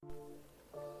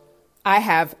I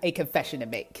have a confession to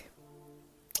make.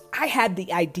 I had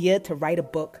the idea to write a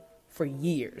book for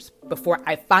years before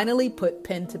I finally put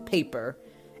pen to paper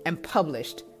and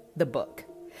published the book.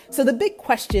 So the big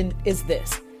question is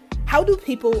this: how do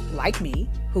people like me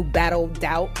who battle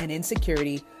doubt and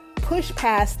insecurity push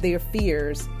past their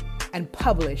fears and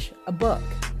publish a book?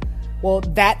 Well,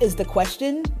 that is the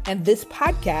question, and this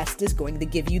podcast is going to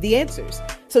give you the answers.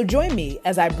 So join me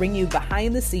as I bring you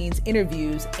behind the scenes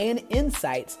interviews and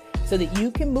insights so that you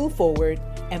can move forward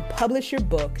and publish your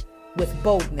book with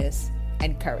boldness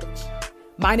and courage.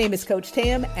 My name is Coach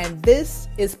Tam, and this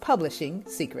is Publishing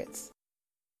Secrets.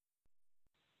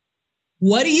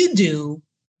 What do you do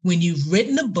when you've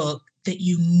written a book that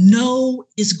you know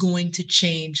is going to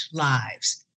change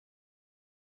lives,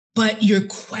 but you're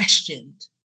questioned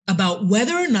about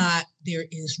whether or not there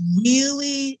is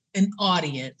really an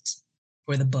audience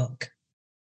for the book?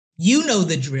 You know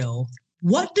the drill.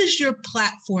 What does your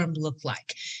platform look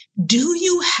like? Do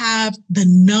you have the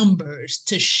numbers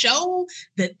to show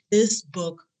that this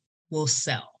book will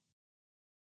sell?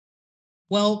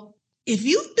 Well, if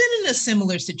you've been in a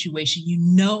similar situation, you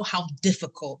know how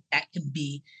difficult that can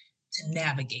be to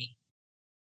navigate.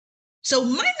 So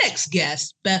my next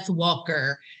guest, Beth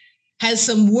Walker, has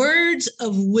some words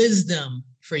of wisdom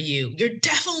for you. You're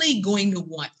definitely going to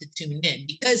want to tune in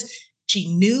because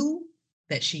she knew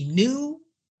that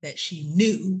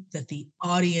the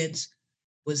audience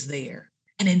was there.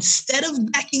 And instead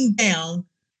of backing down,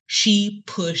 she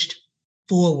pushed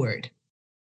forward.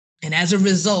 And as a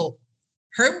result,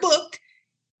 her book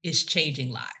is changing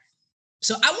lives.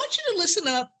 So I want you to listen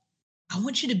up. I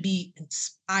want you to be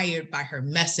inspired by her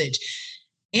message.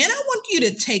 And I want you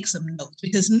to take some notes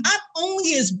because not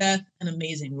only is Beth an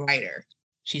amazing writer,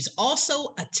 she's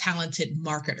also a talented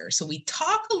marketer. So we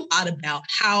talk a lot about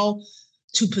how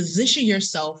to position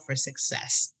yourself for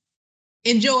success.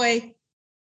 Enjoy.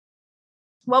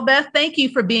 Well, Beth, thank you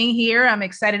for being here. I'm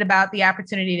excited about the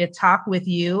opportunity to talk with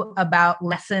you about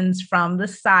lessons from the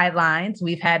sidelines.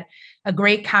 We've had a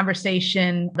great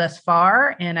conversation thus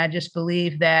far, and I just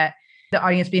believe that the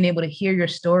audience being able to hear your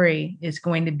story is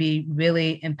going to be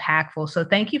really impactful. So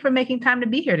thank you for making time to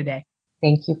be here today.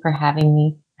 Thank you for having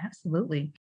me.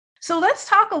 Absolutely. So let's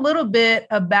talk a little bit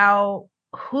about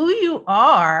who you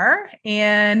are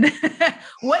and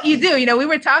what you do. You know, we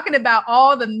were talking about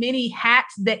all the many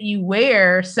hats that you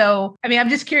wear. So, I'm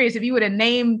just curious if you were to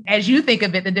name, as you think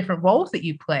of it, the different roles that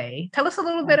you play. Tell us a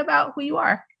little bit about who you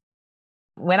are.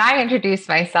 When I introduce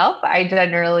myself, I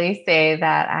generally say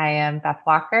that I am Beth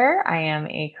Walker. I am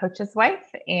a coach's wife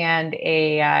and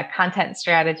a content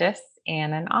strategist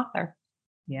and an author.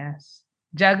 Yes.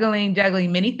 Juggling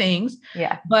many things.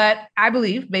 Yeah. But I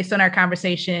believe, based on our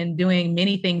conversation, doing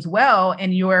many things well.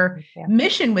 And your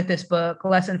mission with this book,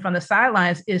 Lesson from the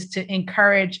Sidelines, is to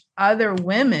encourage other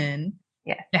women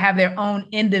to have their own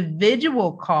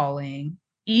individual calling,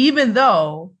 even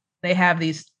though they have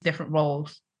these different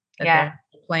roles that they're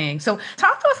playing. So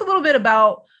talk to us a little bit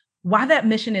about why that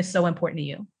mission is so important to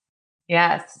you.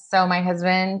 Yes. So my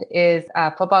husband is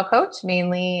a football coach,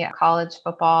 mainly college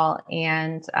football.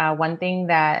 And one thing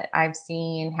that I've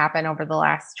seen happen over the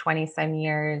last 20 some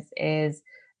years is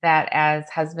that as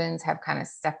husbands have kind of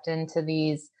stepped into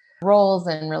these roles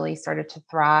and really started to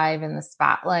thrive in the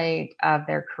spotlight of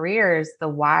their careers, the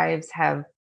wives have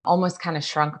almost kind of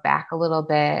shrunk back a little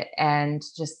bit and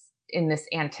just in this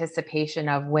anticipation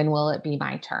of when will it be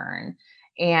my turn?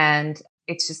 And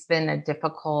it's just been a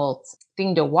difficult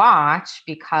thing to watch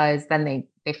because then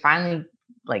they finally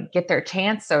get their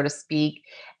chance, so to speak.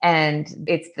 And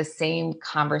it's the same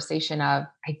conversation of,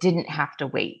 I didn't have to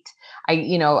wait.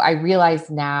 I realize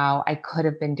now I could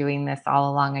have been doing this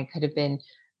all along. I could have been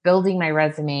building my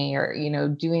resume or,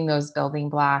 doing those building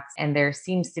blocks. And there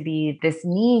seems to be this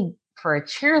need for a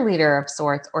cheerleader of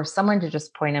sorts or someone to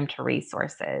just point them to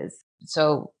resources.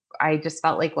 So I just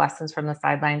felt like Lessons from the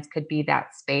Sidelines could be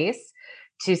that space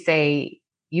to say,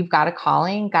 you've got a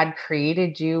calling. God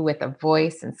created you with a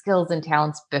voice and skills and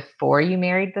talents before you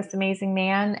married this amazing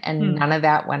man, and none of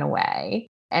that went away.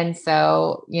 And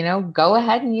so, go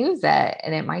ahead and use it.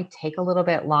 And it might take a little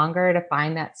bit longer to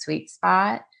find that sweet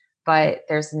spot, but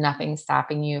there's nothing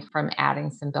stopping you from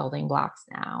adding some building blocks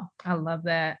now. I love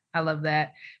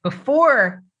that.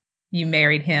 Before you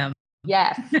married him.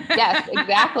 Yes,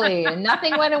 exactly. And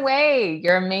nothing went away.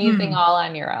 You're amazing all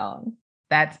on your own.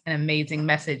 That's an amazing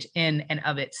message in and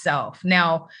of itself.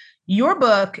 Now, your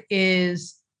book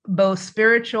is both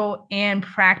spiritual and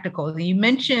practical. You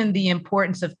mentioned the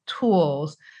importance of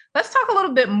tools. Let's talk a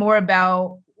little bit more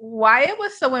about why it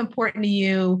was so important to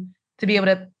you to be able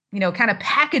to kind of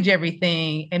package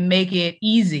everything and make it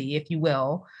easy, if you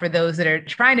will, for those that are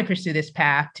trying to pursue this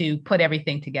path to put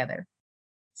everything together?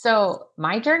 So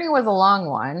my journey was a long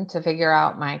one to figure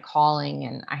out my calling,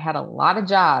 and I had a lot of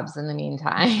jobs in the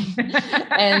meantime.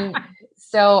 And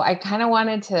so I kind of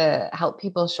wanted to help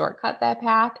people shortcut that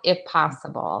path if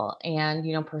possible. And,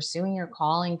 pursuing your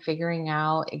calling, figuring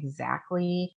out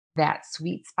exactly that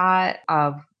sweet spot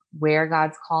of where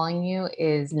God's calling you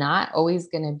is not always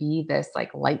going to be this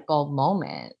like light bulb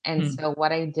moment. And Hmm. so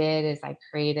what I did is I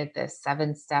created this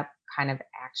 7-step kind of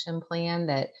action plan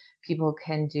that people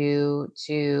can do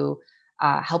to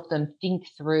help them think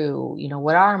through,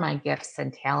 what are my gifts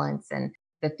and talents and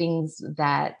the things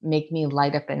that make me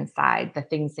light up inside, the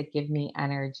things that give me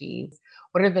energy.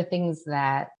 What are the things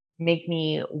that make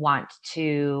me want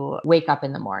to wake up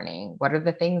in the morning? What are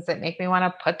the things that make me want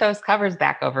to put those covers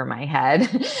back over my head?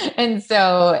 And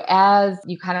so as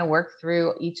you kind of work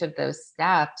through each of those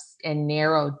steps and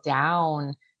narrow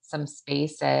down some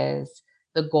spaces,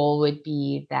 the goal would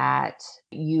be that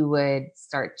you would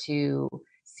start to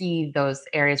see those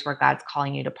areas where God's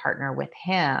calling you to partner with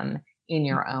Him in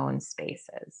your own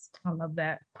spaces. I love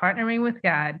that. Partnering with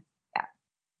God. Yeah.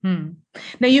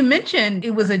 Now, you mentioned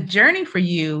it was a journey for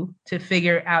you to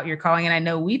figure out your calling. And I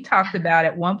know we talked about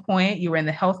at one point you were in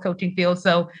the health coaching field.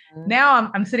 So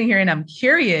now I'm sitting here and I'm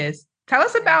curious. Tell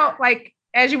us about, like,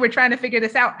 as you were trying to figure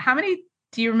this out,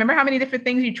 do you remember how many different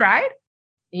things you tried?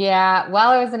 Yeah, well,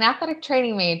 I was an athletic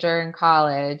training major in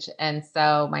college. And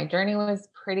so my journey was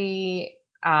pretty,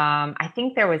 I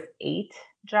think there was 8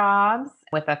 jobs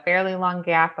with a fairly long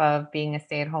gap of being a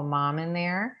stay-at-home mom in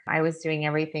there. I was doing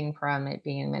everything from it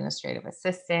being administrative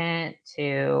assistant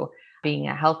to being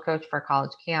a health coach for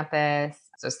college campus.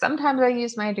 So sometimes I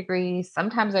used my degree,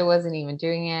 sometimes I wasn't even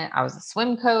doing it. I was a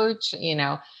swim coach,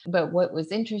 but what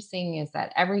was interesting is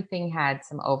that everything had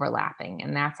some overlapping.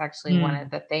 And that's actually one of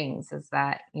the things is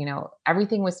that,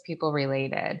 everything was people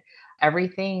related.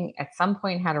 Everything at some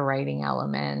point had a writing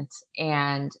element,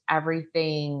 and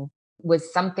everything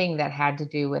was something that had to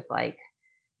do with like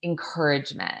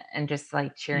encouragement and just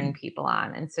like cheering people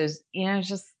on. And so, it's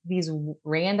just these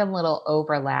random little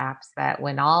overlaps that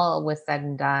when all was said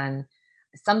and done,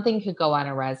 something could go on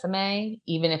a resume,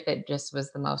 even if it just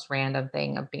was the most random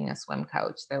thing of being a swim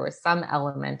coach. There was some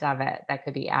element of it that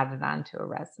could be added onto a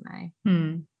resume.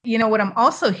 What I'm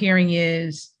also hearing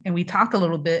is, and we talked a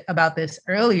little bit about this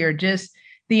earlier, just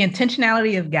the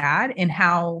intentionality of God and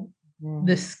how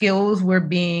the skills were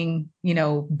being,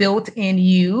 built in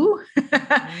you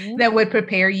that would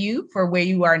prepare you for where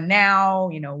you are now,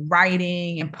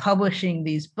 writing and publishing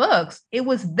these books. It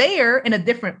was there in a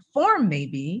different form,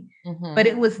 maybe, but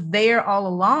it was there all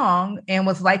along and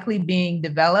was likely being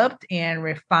developed and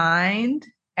refined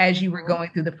as you were going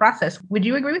through the process. Would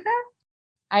you agree with that?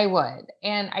 I would.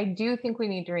 And I do think we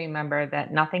need to remember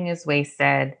that nothing is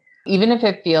wasted. Even if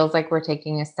it feels like we're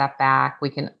taking a step back, we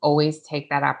can always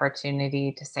take that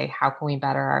opportunity to say, how can we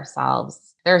better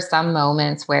ourselves? There are some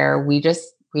moments where we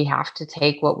have to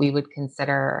take what we would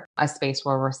consider a space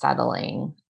where we're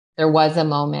settling. There was a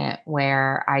moment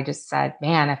where I just said,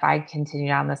 man, if I continue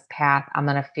down this path, I'm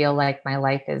going to feel like my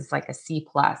life is like a C+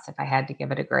 if I had to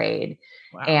give it a grade.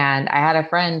 Wow. And I had a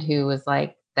friend who was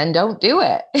like, then don't do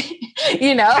it.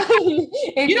 You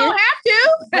don't have to.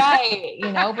 Right.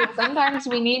 But sometimes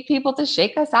we need people to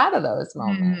shake us out of those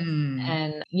moments.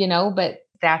 And, but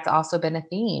that's also been a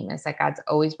theme is that God's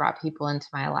always brought people into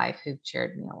my life who've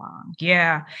cheered me along.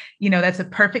 Yeah. That's a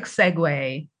perfect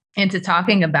segue into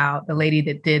talking about the lady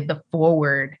that did the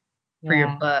foreword for your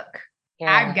book.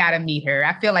 Yeah. I've got to meet her.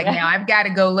 I feel like now I've got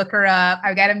to go look her up.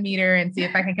 I've got to meet her and see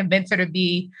if I can convince her to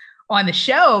be on the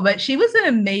show. But she was an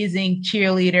amazing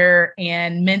cheerleader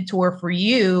and mentor for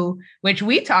you, which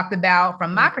we talked about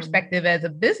from my perspective as a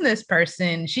business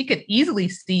person. She could easily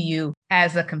see you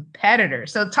as a competitor.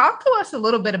 So talk to us a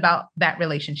little bit about that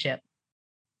relationship.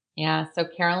 Yeah. So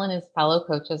Carolyn is fellow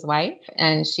coach's wife,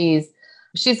 and she's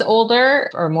older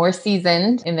or more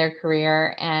seasoned in their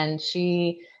career. And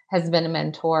she has been a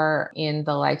mentor in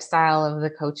the lifestyle of the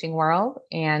coaching world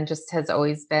and just has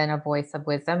always been a voice of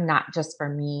wisdom, not just for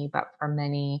me, but for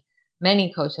many,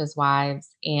 many coaches' wives.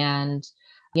 And,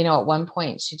 at one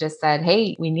point she just said,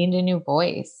 hey, we need a new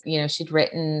voice. She'd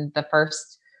written the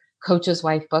first coach's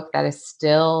wife book that is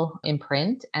still in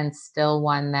print and still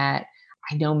one that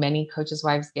I know many coaches'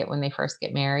 wives get when they first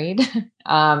get married.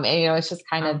 And, it's just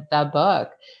kind of the book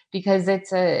because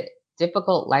it's a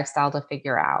difficult lifestyle to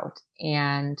figure out.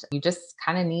 And you just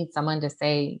kind of need someone to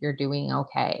say you're doing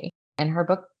okay. And her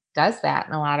book does that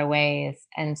in a lot of ways.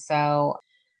 And so,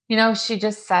 she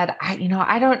just said, I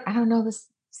don't know this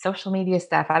social media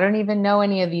stuff. I don't even know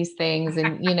any of these things.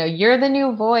 And, you're the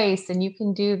new voice and you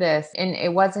can do this. And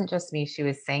it wasn't just me. She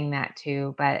was saying that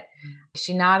too, but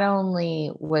she not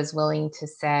only was willing to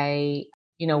say,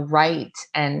 write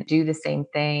and do the same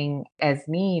thing as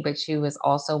me, but she was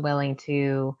also willing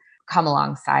to come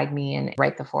alongside me and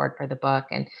write the forward for the book.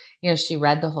 And, she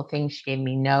read the whole thing. She gave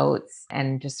me notes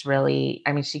and just really,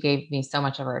 she gave me so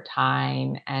much of her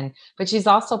time. But she's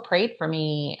also prayed for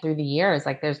me through the years.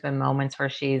 Like there's been moments where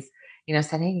she's,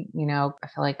 said, hey, I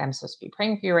feel like I'm supposed to be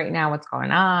praying for you right now. What's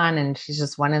going on? And she's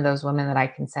just one of those women that I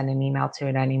can send an email to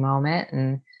at any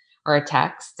moment or a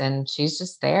text. And she's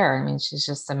just there. She's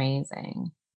just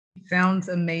amazing. Sounds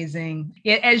amazing.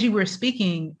 As you were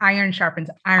speaking, iron sharpens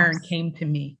iron came to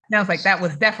me. Sounds like that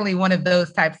was definitely one of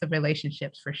those types of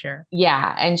relationships for sure.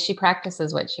 Yeah. And she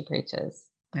practices what she preaches.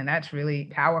 And that's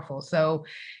really powerful. So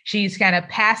she's kind of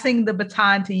passing the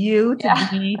baton to you to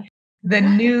be the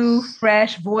new,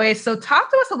 fresh voice. So talk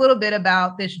to us a little bit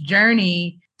about this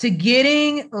journey to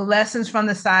getting Lessons from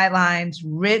the Sidelines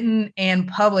written and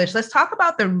published. Let's talk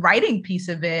about the writing piece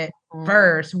of it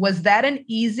first. Was that an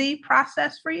easy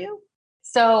process for you?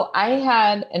 So I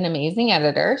had an amazing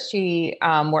editor. She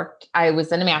I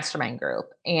was in a mastermind group,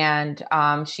 and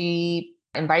she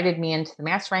invited me into the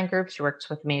mastermind group. She worked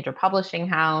with a major publishing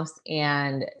house.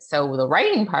 And so the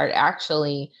writing part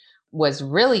actually was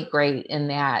really great in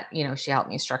that, she helped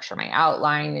me structure my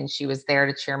outline, and she was there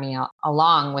to cheer me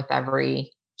along with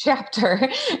every chapter.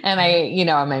 And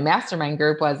my mastermind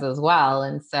group was as well.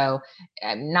 And so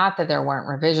not that there weren't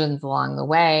revisions along the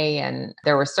way. And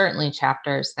there were certainly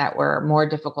chapters that were more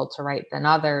difficult to write than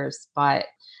others, but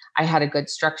I had a good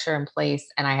structure in place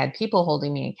and I had people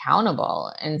holding me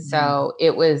accountable. And so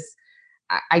it was,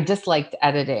 I disliked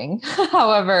editing.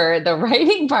 However, the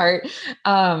writing part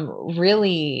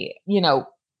really,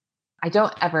 I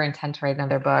don't ever intend to write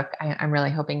another book. I'm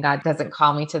really hoping God doesn't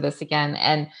call me to this again.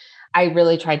 And I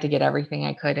really tried to get everything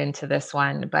I could into this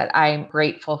one, but I'm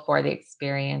grateful for the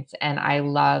experience and I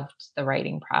loved the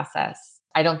writing process.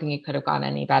 I don't think it could have gone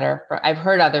any better. I've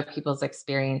heard other people's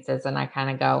experiences and I kind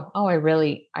of go, oh,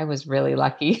 I was really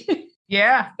lucky.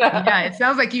 Yeah. It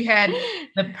sounds like you had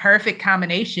the perfect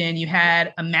combination. You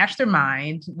had a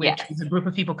mastermind, which is a group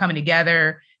of people coming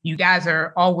together. You guys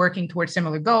are all working towards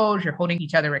similar goals. You're holding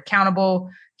each other accountable.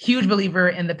 Huge believer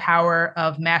in the power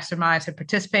of masterminds and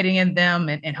participating in them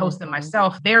and host them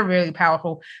myself. They're really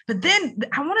powerful. But then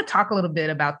I want to talk a little bit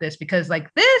about this because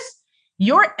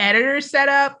your editor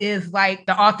setup is like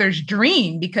the author's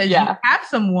dream because you have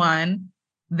someone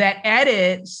that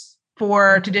edits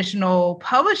for traditional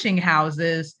publishing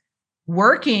houses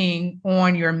working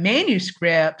on your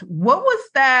manuscript. What was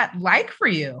that like for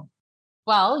you?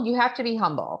 Well, you have to be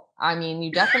humble.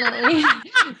 You definitely,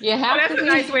 you have that's to a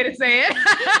nice way to say it.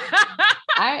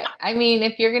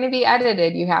 if you're going to be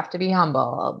edited, you have to be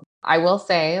humble. I will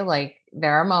say,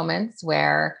 there are moments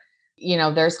where,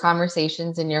 there's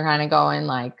conversations and you're kind of going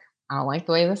like, I don't like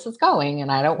the way this is going. And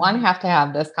I don't want to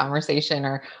have this conversation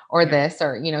or this,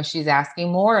 or, she's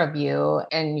asking more of you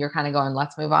and you're kind of going,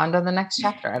 let's move on to the next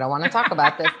chapter. I don't want to talk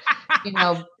about this,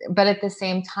 but at the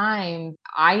same time,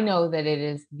 I know that it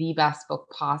is the best book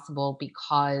possible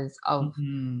because of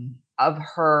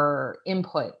her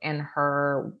input and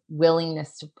her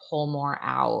willingness to pull more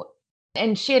out.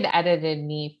 And she had edited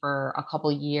me for a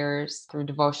couple years through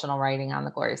devotional writing on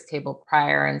the Glorious Table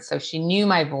prior. And so she knew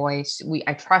my voice.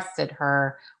 I trusted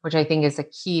her, which I think is a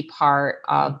key part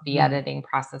of the editing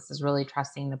process, is really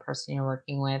trusting the person you're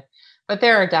working with. But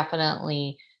there are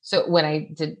definitely, so when I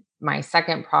did my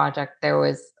second project, there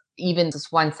was even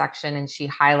just one section and she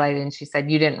highlighted and she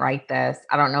said, you didn't write this.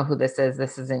 I don't know who this is.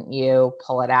 This isn't you.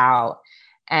 Pull it out.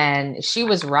 And she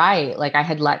was right. I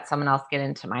had let someone else get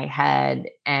into my head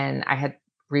and I had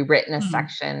rewritten a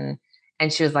section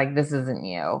and she was like, this isn't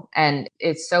you. And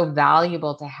it's so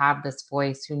valuable to have this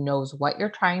voice who knows what you're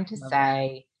trying to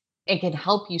say and can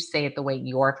help you say it the way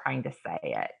you're trying to say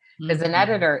it. Because an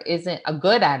editor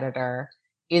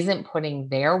isn't putting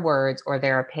their words or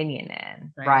their opinion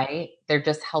in, right? They're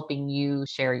just helping you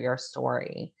share your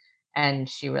story. And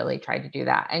she really tried to do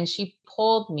that. And she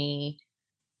pulled me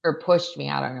or pushed me,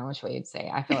 I don't know which way you'd say.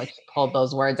 I feel like she pulled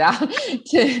those words out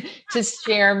to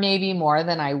share maybe more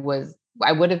than I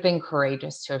would have been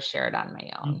courageous to have shared on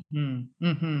my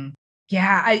own.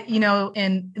 Yeah,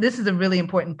 and this is a really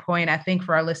important point, I think,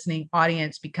 for our listening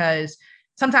audience, because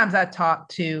sometimes I talk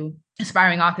to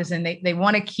aspiring authors and they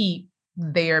want to keep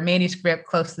their manuscript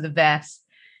close to the vest.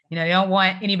 They don't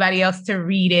want anybody else to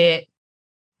read it.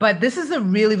 But this is a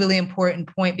really, really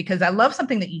important point because I love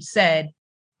something that you said.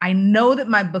 I know that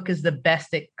my book is the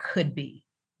best it could be,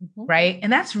 right?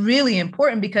 And that's really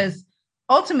important because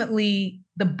ultimately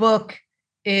the book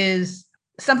is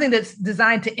something that's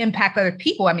designed to impact other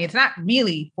people. I mean, it's not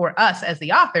really for us as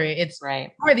the author, it's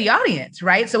for the audience,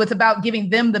 right? So it's about giving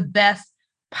them the best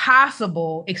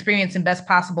possible experience and best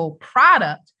possible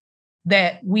product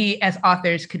that we as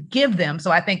authors could give them.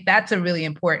 So I think that's a really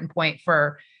important point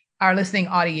for our listening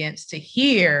audience to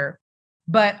hear.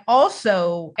 But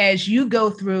also, as you go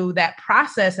through that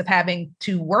process of having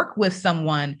to work with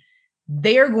someone,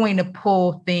 they're going to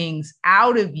pull things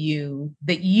out of you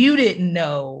that you didn't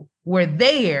know were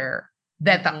there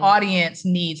that the audience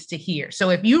needs to hear. So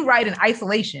if you write in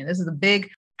isolation, this is a big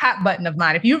hot button of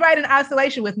mine. If you write in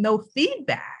isolation with no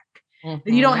feedback, then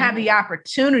you don't have the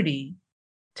opportunity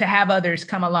to have others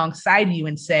come alongside you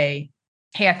and say,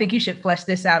 hey, I think you should flesh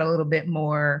this out a little bit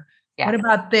more. Yes. What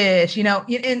about this? You know,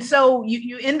 and so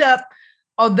you end up,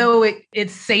 although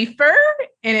it's safer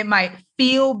and it might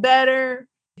feel better,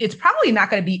 it's probably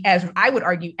not going to be, as I would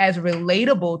argue, as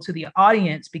relatable to the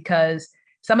audience, because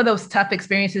some of those tough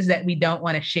experiences that we don't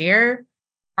want to share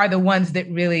are the ones that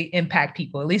really impact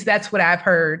people. At least that's what I've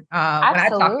heard when I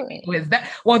talk to people. Is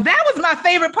that, well, that was my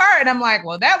favorite part. And I'm like,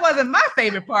 well, that wasn't my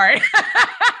favorite part.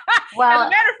 Well, as a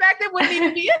matter of fact, it wouldn't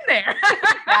even be in there.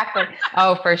 Exactly.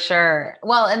 Oh, for sure.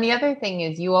 Well, and the other thing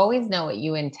is you always know what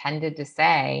you intended to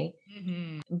say,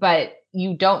 but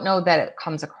you don't know that it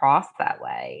comes across that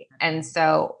way. And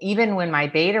so even when my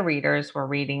beta readers were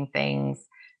reading things,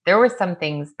 there were some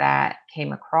things that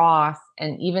came across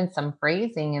and even some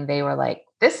phrasing, and they were like,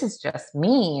 this is just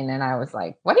mean. And I was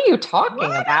like, what are you talking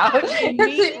about? Right.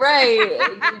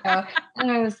 You know?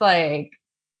 And I was like,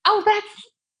 oh,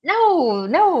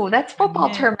 that's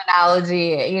football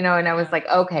terminology, you know? And I was like,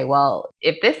 okay, well,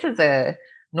 if this is a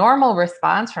normal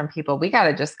response from people, we got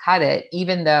to just cut it,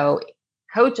 even though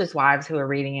coaches' wives who are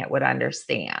reading it would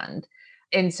understand.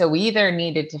 And so we either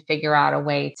needed to figure out a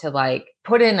way to like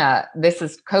put in this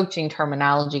is coaching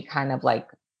terminology kind of like,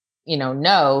 you know,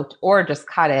 note, or just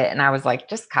cut it. And I was like,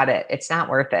 just cut it. It's not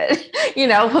worth it. You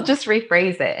know, we'll just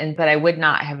rephrase it. But I would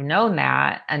not have known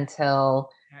that until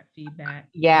that feedback.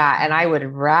 Yeah. And I would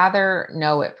rather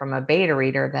know it from a beta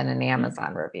reader than an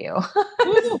Amazon review.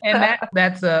 And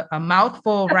that's a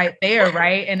mouthful right there.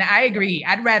 Right. And I agree.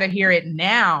 I'd rather hear it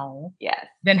now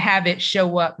than have it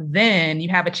show up then. You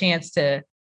have a chance to,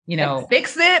 you know,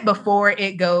 fix it before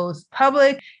it goes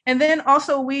public. And then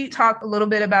also we talked a little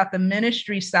bit about the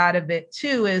ministry side of it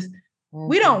too, is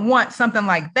we don't want something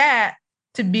like that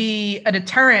to be a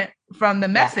deterrent from the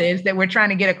message that we're trying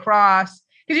to get across.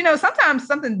 Because, you know, sometimes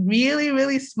something really,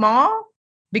 really small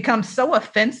becomes so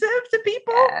offensive to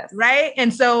people, right?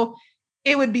 And so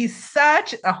it would be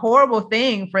such a horrible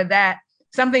thing for that,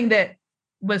 something that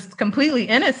was completely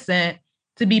innocent,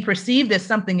 to be perceived as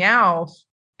something else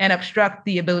and obstruct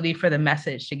the ability for the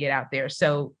message to get out there.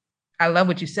 So I love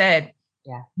what you said.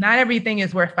 Yeah. Not everything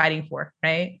is worth fighting for,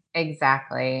 right?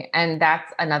 Exactly. And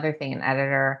that's another thing an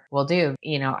editor will do.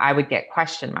 You know, I would get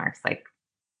question marks like,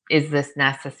 is this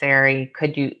necessary?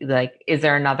 Could you is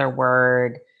there another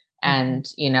word? And,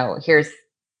 you know, here's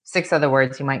 6 other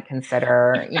words you might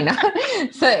consider, you know,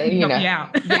 so, you know,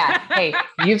 hey,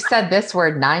 you've said this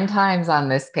word 9 times on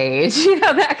this page, you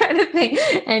know, that kind of thing.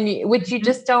 And which you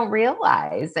just don't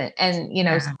realize. And you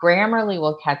know, Grammarly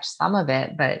will catch some of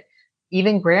it, but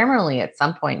even Grammarly at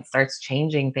some point starts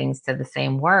changing things to the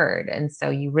same word. And so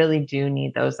you really do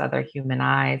need those other human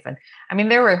eyes. And I mean,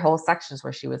 there were whole sections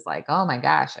where she was like, oh my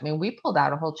gosh. I mean, we pulled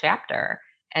out a whole chapter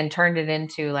and turned it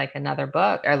into like another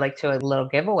book, or like to a little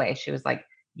giveaway. She was like,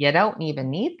 you don't even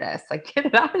need this. Like, get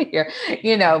it out of here,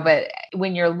 you know. But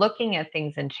when you're looking at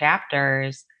things in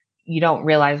chapters, you don't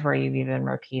realize where you've even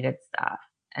repeated stuff.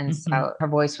 And so her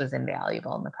voice was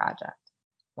invaluable in the project.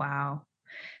 Wow.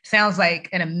 Sounds like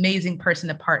an amazing person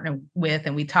to partner with.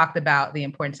 And we talked about the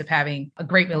importance of having a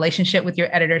great relationship with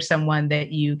your editor, someone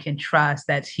that you can trust.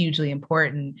 That's hugely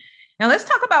important. Now let's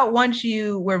talk about once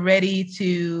you were ready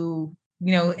to,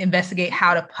 you know, investigate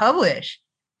how to publish.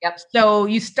 Yep. So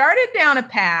you started down a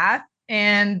path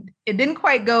and it didn't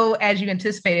quite go as you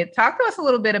anticipated. Talk to us a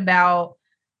little bit about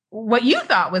what you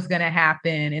thought was going to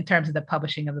happen in terms of the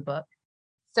publishing of the book.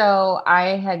 So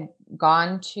I had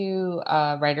gone to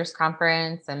a writers'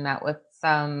 conference and met with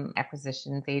some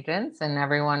acquisitions agents, and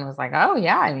everyone was like, oh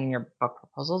yeah, I mean, your book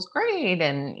proposal is great.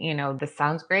 And, you know, this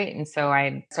sounds great. And so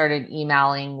I started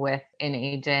emailing with an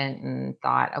agent and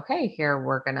thought, okay, here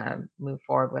we're going to move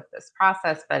forward with this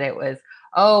process. But it was,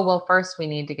 oh, well, first we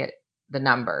need to get the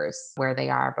numbers where they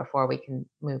are before we can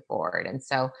move forward. And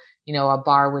so, you know, a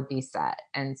bar would be set.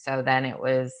 And so then it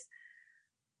was,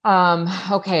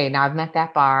 okay, now I've met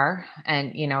that bar,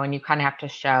 and, you know, and you kind of have to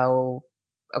show,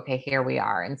 okay, here we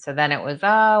are. And so then it was,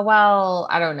 oh, well,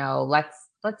 I don't know, let's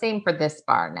let's aim for this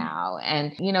bar now.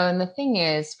 And, and the thing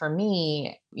is for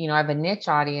me, I have a niche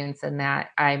audience in that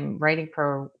I'm writing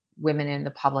for women in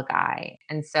the public eye.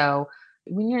 And so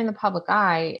when you're in the public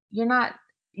eye,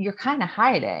 you're kind of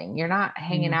hiding. You're not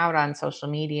hanging out on social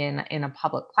media in a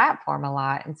public platform a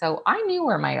lot. And so I knew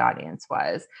where my audience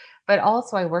was, but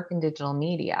also I work in digital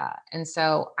media. And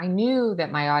so I knew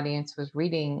that my audience was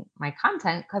reading my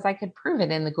content because I could prove it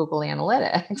in the Google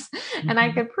Analytics and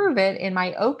I could prove it in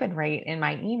my open rate in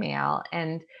my email.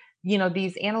 And,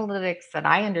 these analytics that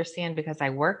I understand because I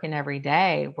work in every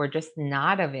day were just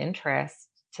not of interest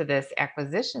to this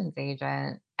acquisitions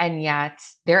agent. And yet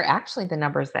they're actually the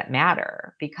numbers that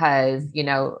matter because,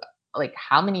 like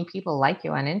how many people like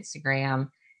you on Instagram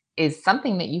is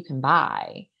something that you can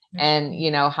buy. And,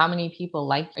 how many people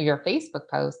like your Facebook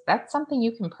post, that's something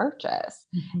you can purchase.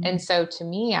 And so to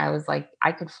me, I was like,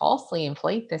 I could falsely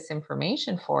inflate this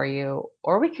information for you,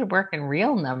 or we could work in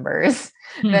real numbers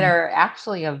that are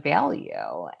actually of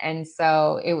value. And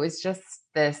so it was just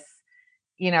this,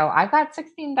 I've got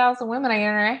 16,000 women I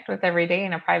interact with every day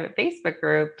in a private Facebook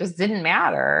group, just didn't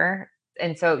matter.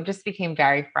 And so it just became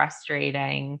very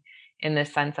frustrating in the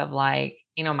sense of like,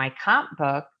 my comp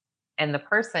book and the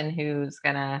person who's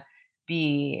going to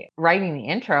be writing the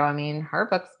intro. I mean, her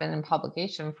book's been in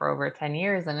publication for over 10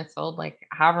 years and it's sold like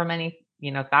however many,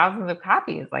 thousands of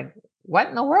copies. Like, what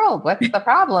in the world? What's the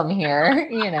problem here?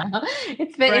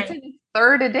 It's in its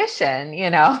third edition,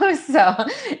 so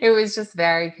it was just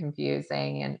very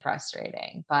confusing and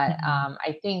frustrating. But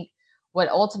I think what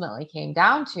ultimately came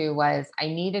down to was I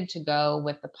needed to go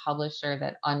with the publisher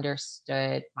that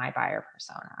understood my buyer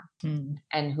persona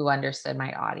and who understood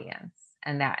my audience.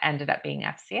 And that ended up being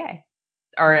FCA,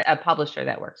 or a publisher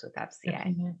that works with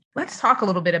FCA. Let's talk a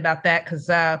little bit about that because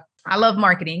I love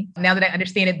marketing. Now that I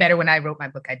understand it better, when I wrote my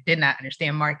book, I did not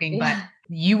understand marketing, but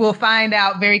you will find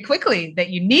out very quickly that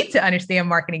you need to understand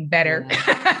marketing better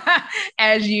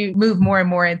as you move more and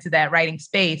more into that writing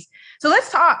space. So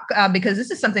let's talk, because this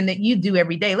is something that you do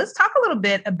every day. Let's talk a little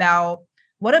bit about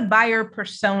what a buyer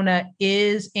persona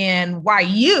is and why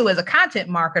you as a content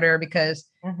marketer, because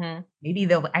maybe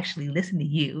they'll actually listen to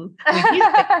you.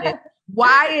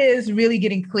 Why is really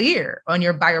getting clear on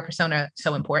your buyer persona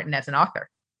so important as an author?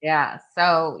 Yeah.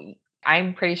 So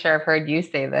I'm pretty sure I've heard you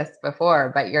say this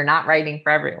before, but you're not writing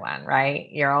for everyone, right?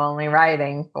 You're only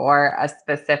writing for a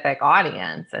specific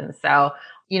audience. And so,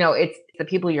 it's the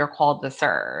people you're called to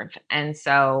serve. And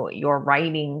so you're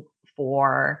writing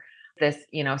for this,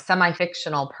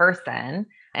 semi-fictional person.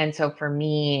 And so for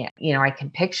me, I can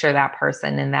picture that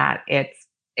person in that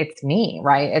it's me,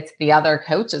 right? It's the other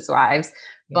coaches' wives.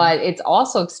 But it's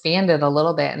also expanded a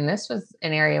little bit. And this was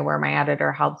an area where my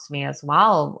editor helped me as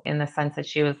well, in the sense that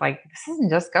she was like, this isn't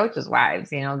just coaches'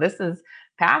 wives, this is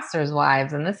pastors'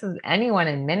 wives, and this is anyone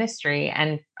in ministry.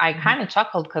 And I kind of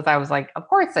chuckled because I was like, of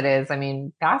course it is. I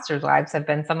mean, pastors' wives have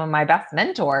been some of my best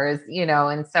mentors,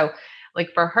 and so like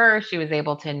for her, she was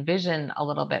able to envision a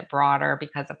little bit broader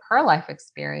because of her life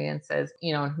experiences,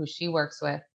 and who she works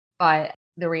with. But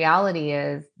the reality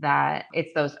is that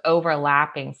it's those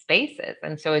overlapping spaces.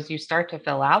 And so as you start to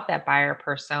fill out that buyer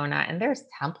persona, and there's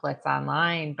templates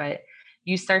online, but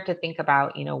you start to think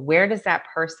about, where does that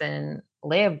person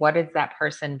live? What does that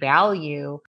person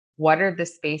value? What are the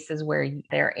spaces where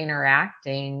they're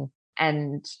interacting?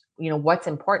 And, what's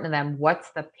important to them?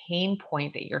 What's the pain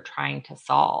point that you're trying to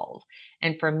solve?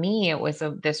 And for me, it was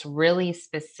this really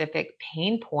specific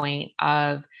pain point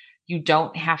of you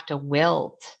don't have to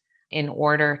wilt in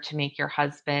order to make your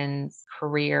husband's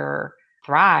career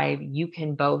thrive. You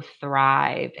can both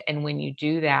thrive. And when you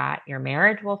do that, your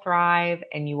marriage will thrive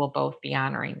and you will both be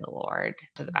honoring the Lord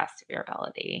to the best of your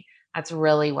ability. That's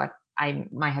really what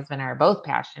my husband and I are both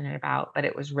passionate about, but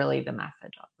it was really the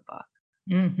message of the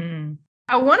book.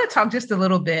 I want to talk just a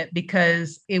little bit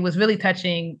because it was really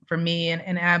touching for me,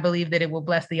 and I believe that it will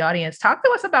bless the audience. Talk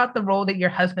to us about the role that your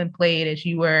husband played as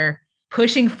you were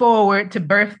pushing forward to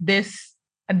birth this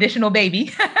additional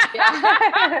baby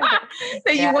that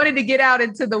you wanted to get out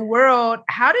into the world.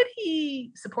 How did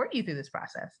he support you through this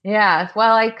process? Yeah,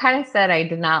 well, I kind of said I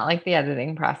did not like the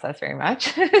editing process very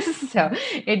much. So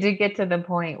it did get to the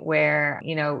point where,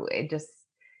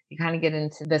 you kind of get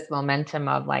into this momentum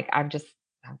of like, I've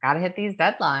got to hit these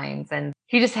deadlines. And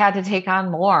he just had to take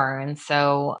on more. And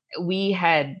so we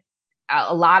had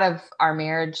a lot of our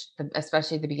marriage,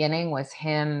 especially at the beginning, was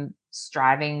him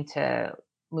striving to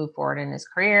move forward in his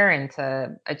career and to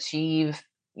achieve,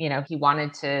 he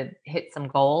wanted to hit some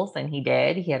goals, and he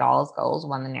did. He hit all his goals,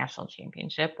 won the national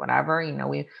championship, whatever,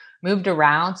 we moved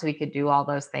around so we could do all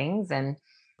those things. And,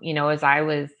 as I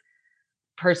was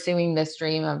pursuing this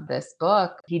dream of this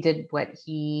book, he did what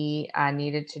he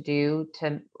needed to do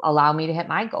to allow me to hit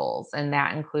my goals. And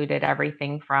that included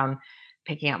everything from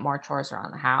picking up more chores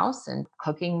around the house and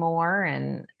cooking more.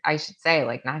 And I should say,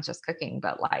 like, not just cooking,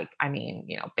 but like, I mean,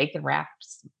 bacon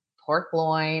wraps, pork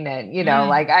loin, and,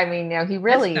 like, I mean, he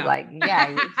really like,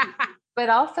 yeah. But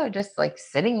also just like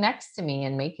sitting next to me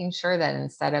and making sure that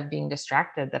instead of being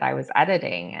distracted, that I was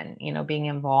editing and, being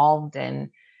involved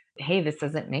in, hey, this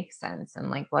doesn't make sense.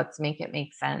 And like, let's make it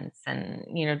make sense. And,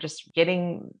 just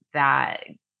getting that,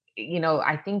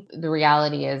 I think the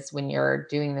reality is when you're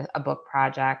doing a book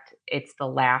project, it's the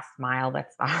last mile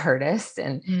that's the hardest.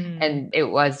 And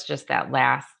it was just that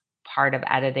last part of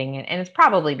editing. And it's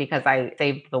probably because I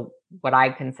saved what I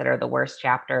consider the worst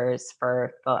chapters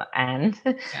for the end.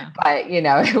 Yeah. But,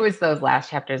 it was those last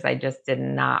chapters I just did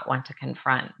not want to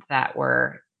confront that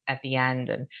were at the end.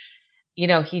 And, you're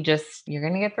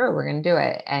going to get through, we're going to do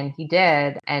it. And he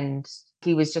did. And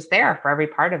he was just there for every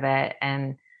part of it.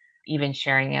 And even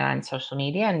sharing it on social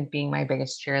media and being my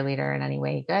biggest cheerleader in any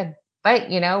way he could. But,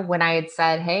 when I had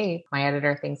said, hey, my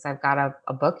editor thinks I've got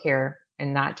a book here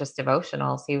and not just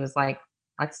devotionals, he was like,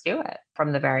 let's do it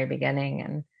from the very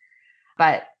beginning.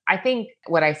 But I think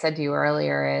what I said to you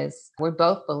earlier is we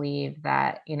both believe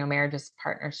that, marriage is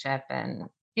partnership. And,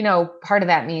 part of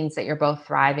that means that you're both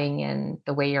thriving in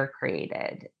the way you're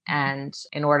created. And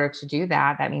in order to do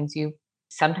that, that means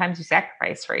sometimes you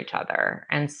sacrifice for each other.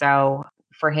 And so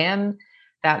for him,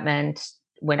 that meant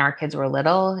when our kids were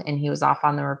little and he was off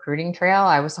on the recruiting trail,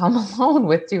 I was home alone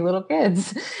with 2 little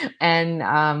kids. And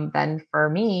then for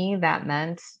me, that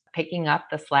meant picking up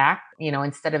the slack,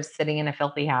 instead of sitting in a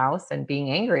filthy house and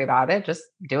being angry about it, just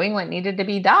doing what needed to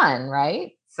be done,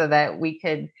 right? So that we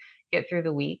could get through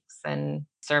the weeks and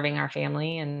serving our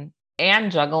family and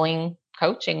juggling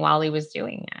coaching while he was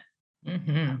doing it.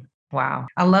 Mm-hmm. Wow.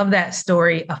 I love that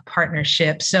story of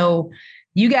partnership. So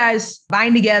you guys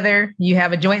bind together, you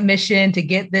have a joint mission to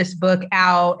get this book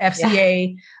out.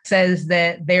 FCA says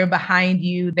that they're behind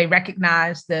you. They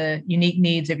recognize the unique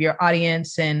needs of your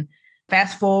audience. And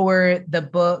fast forward, the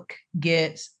book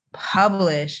gets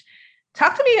published.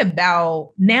 Talk to me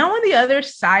about now on the other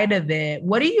side of it.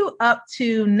 What are you up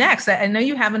to next? I know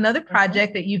you have another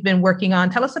project that you've been working on.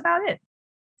 Tell us about it.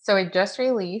 So I just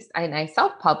released and I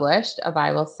self-published a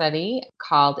Bible study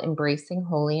called Embracing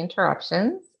Holy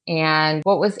Interruptions. And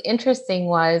what was interesting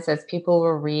was as people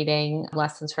were reading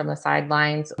Lessons from the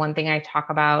Sidelines, one thing I talk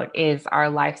about is our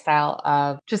lifestyle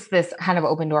of just this kind of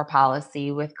open door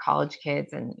policy with college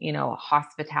kids and,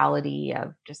 hospitality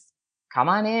of just come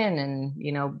on in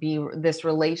and, be this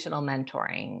relational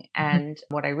mentoring. And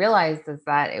what I realized is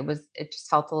that it just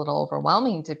felt a little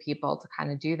overwhelming to people to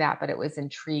kind of do that, but it was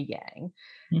intriguing.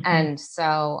 And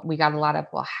so we got a lot of,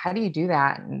 well, how do you do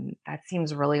that? And that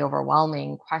seems really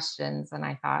overwhelming questions. And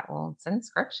I thought, well, it's in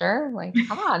scripture. Like,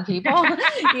 come on, people,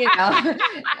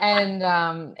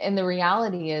 And the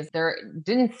reality is there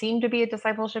didn't seem to be a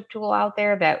discipleship tool out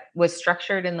there that was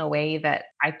structured in the way that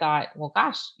I thought, well,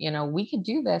 gosh, we could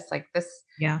do this. Like this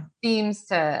seems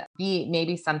to be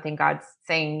maybe something God's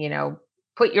saying,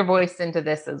 put your voice into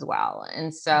this as well.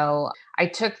 And so I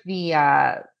took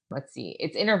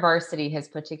it's InterVarsity has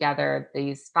put together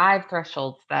these 5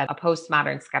 thresholds that a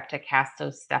postmodern skeptic has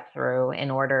to step through in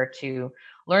order to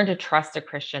learn to trust a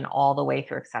Christian all the way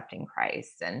through accepting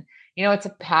Christ. And, it's a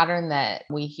pattern that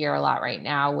we hear a lot right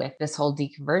now with this whole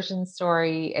deconversion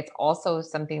story. It's also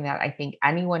something that I think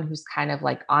anyone who's kind of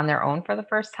like on their own for the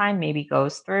first time maybe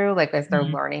goes through, like as they're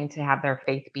learning to have their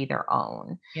faith be their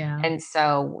own. Yeah. And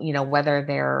so, whether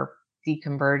they're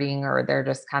deconverting or they're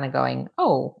just kind of going,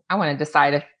 oh, I want to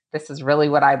decide if this is really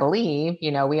what I believe.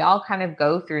 We all kind of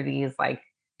go through these, like,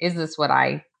 is this what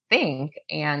I think?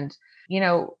 And,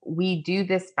 we do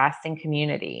this best in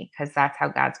community because that's how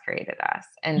God's created us.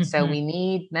 And so we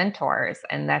need mentors.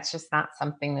 And that's just not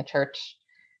something the church,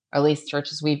 or at least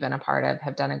churches we've been a part of,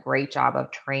 have done a great job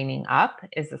of training up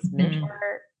is this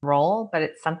mentor role, but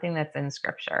it's something that's in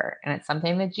scripture and it's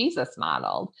something that Jesus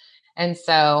modeled. And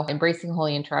so Embracing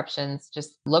Holy Interruptions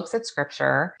just looks at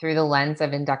scripture through the lens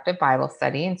of inductive Bible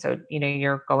study. And so,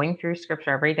 you're going through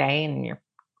scripture every day and you're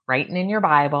writing in your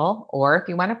Bible, or if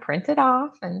you want to print it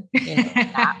off and,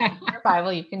 not in your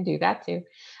Bible, you can do that too.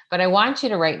 But I want you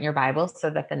to write in your Bible so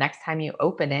that the next time you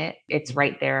open it, it's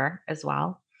right there as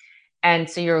well. And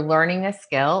so you're learning a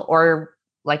skill, or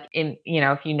like if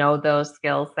you know those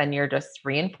skills, then you're just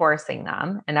reinforcing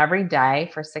them. And every day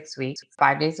for 6 weeks,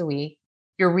 5 days a week,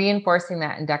 you're reinforcing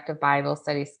that inductive Bible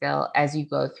study skill as you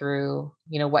go through,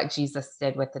 what Jesus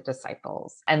did with the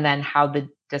disciples, and then how the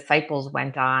disciples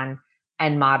went on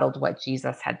and modeled what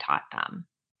Jesus had taught them.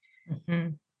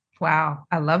 Wow.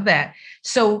 I love that.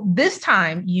 So this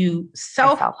time you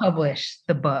self-published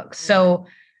the book. So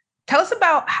tell us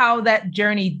about how that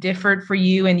journey differed for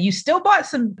you. And you still brought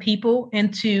some people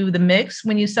into the mix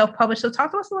when you self-published. So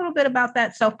talk to us a little bit about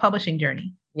that self-publishing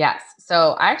journey. Yes.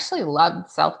 So I actually loved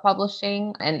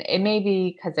self-publishing, and it may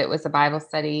be because it was a Bible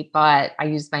study, but I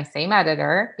used my same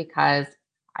editor because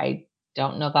I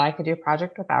don't know that I could do a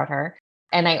project without her.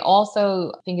 And I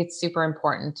also think it's super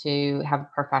important to have a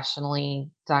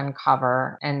professionally done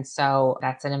cover. And so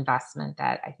that's an investment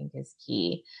that I think is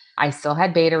key. I still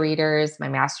had beta readers. My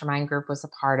mastermind group was a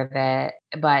part of it,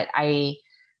 but I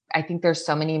think there's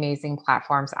so many amazing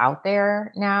platforms out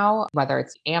there now, whether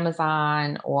it's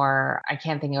Amazon or I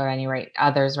can't think of any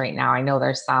others right now. I know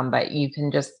there's some, but you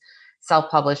can just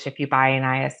self-publish if you buy an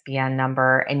ISBN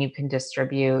number, and you can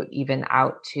distribute even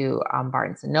out to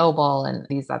Barnes & Noble and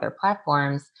these other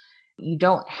platforms. You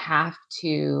don't have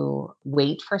to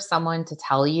wait for someone to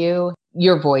tell you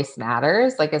your voice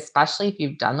matters, like especially if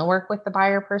you've done the work with the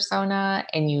buyer persona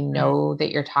and you know that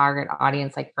your target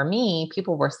audience, like for me,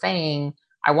 people were saying,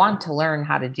 I want to learn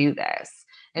how to do this.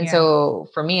 And so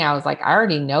for me, I was like, I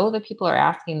already know that people are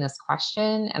asking this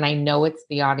question, and I know it's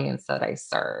the audience that I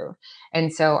serve.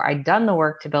 And so I'd done the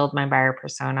work to build my buyer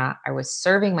persona. I was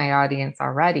serving my audience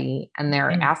already, and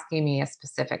they're asking me a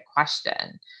specific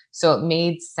question. So it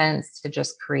made sense to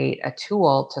just create a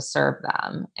tool to serve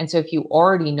them. And so if you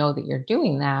already know that you're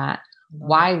doing that,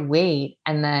 why wait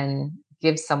and then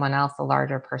give someone else a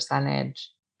larger percentage?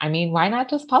 I mean, why not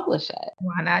just publish it?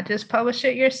 Why not just publish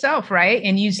it yourself, right?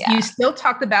 And you still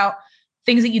talked about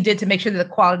things that you did to make sure that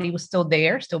the quality was still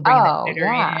there, still bringing the editor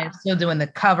in, still doing the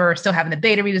cover, still having the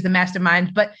beta readers, the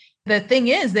masterminds. But the thing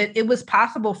is that it was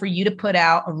possible for you to put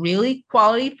out a really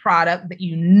quality product that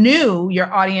you knew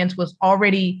your audience was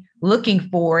already looking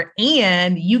for,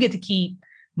 and you get to keep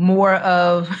more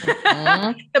of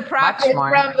the profit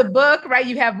from the book, right?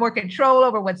 You have more control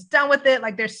over what's done with it.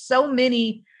 Like there's so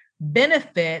many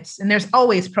benefits, and there's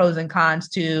always pros and cons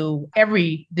to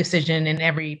every decision and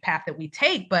every path that we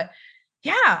take. But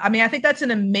yeah, I mean, I think that's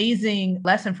an amazing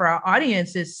lesson for our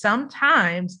audience is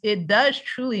sometimes it does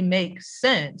truly make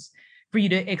sense for you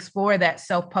to explore that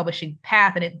self-publishing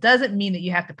path. And it doesn't mean that you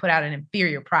have to put out an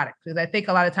inferior product, because I think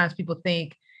a lot of times people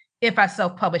think if I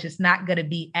self-publish, it's not going to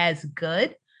be as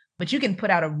good, but you can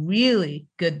put out a really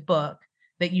good book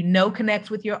that you know connects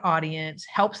with your audience,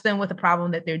 helps them with a problem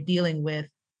that they're dealing with,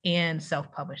 and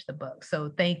self-publish the book.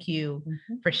 So thank you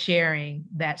for sharing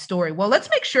that story. Well, let's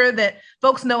make sure that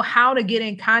folks know how to get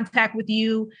in contact with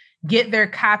you, get their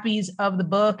copies of the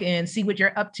book, and see what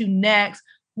you're up to next.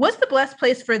 What's the best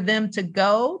place for them to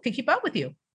go to keep up with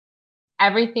you?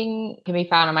 Everything can be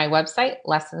found on my website,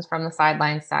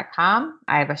 lessonsfromthesidelines.com.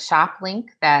 I have a shop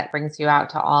link that brings you out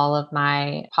to all of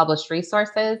my published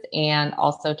resources and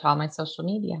also to all my social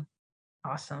media.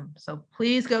 Awesome. So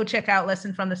please go check out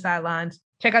Lesson from the Sidelines.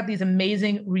 Check out these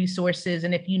amazing resources.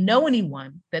 And if you know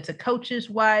anyone that's a coach's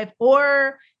wife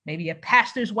or maybe a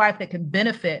pastor's wife that can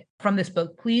benefit from this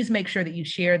book, please make sure that you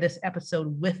share this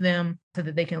episode with them so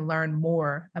that they can learn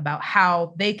more about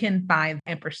how they can find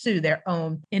and pursue their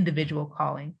own individual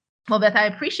calling. Well, Beth, I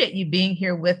appreciate you being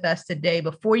here with us today.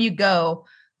 Before you go,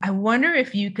 I wonder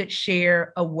if you could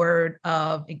share a word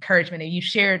of encouragement. And you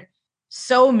shared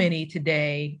so many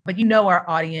today, but you know our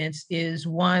audience is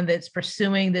one that's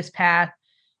pursuing this path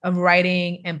of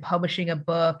writing and publishing a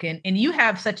book. And you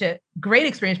have such a great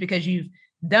experience because you've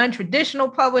done traditional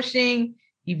publishing,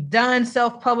 you've done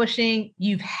self-publishing,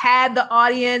 you've had the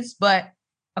audience, but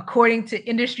according to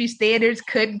industry standards,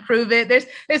 couldn't prove it. There's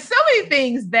so many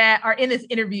things that are in this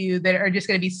interview that are just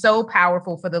going to be so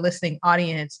powerful for the listening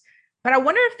audience. But I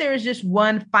wonder if there's just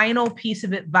one final piece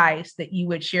of advice that you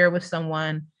would share with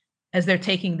someone as they're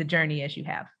taking the journey as you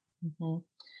have.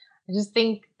 I just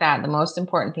think that the most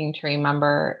important thing to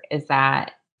remember is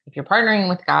that if you're partnering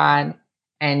with God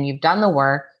and you've done the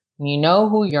work, and you know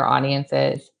who your audience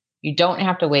is, you don't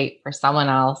have to wait for someone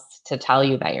else to tell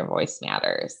you that your voice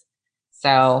matters.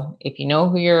 So if you know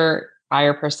who your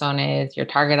buyer persona is, your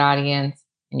target audience,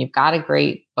 and you've got a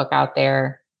great book out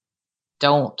there,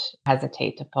 don't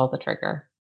hesitate to pull the trigger.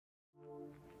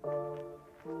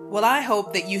 Well, I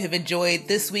hope that you have enjoyed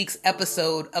this week's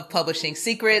episode of Publishing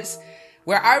Secrets,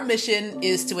 where our mission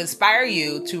is to inspire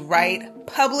you to write,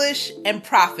 publish, and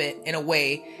profit in a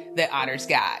way that honors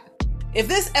God. If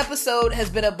this episode has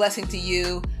been a blessing to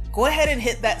you, go ahead and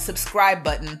hit that subscribe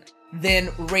button, then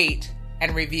rate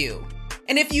and review.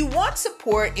 And if you want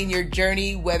support in your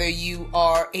journey, whether you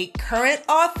are a current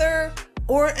author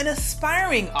or an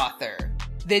aspiring author,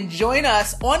 then join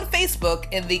us on Facebook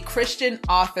in the Christian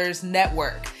Authors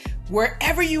Network.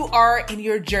 Wherever you are in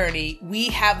your journey, we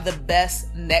have the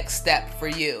best next step for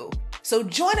you. So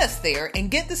join us there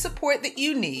and get the support that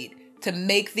you need to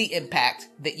make the impact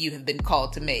that you have been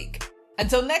called to make.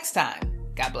 Until next time,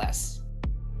 God bless.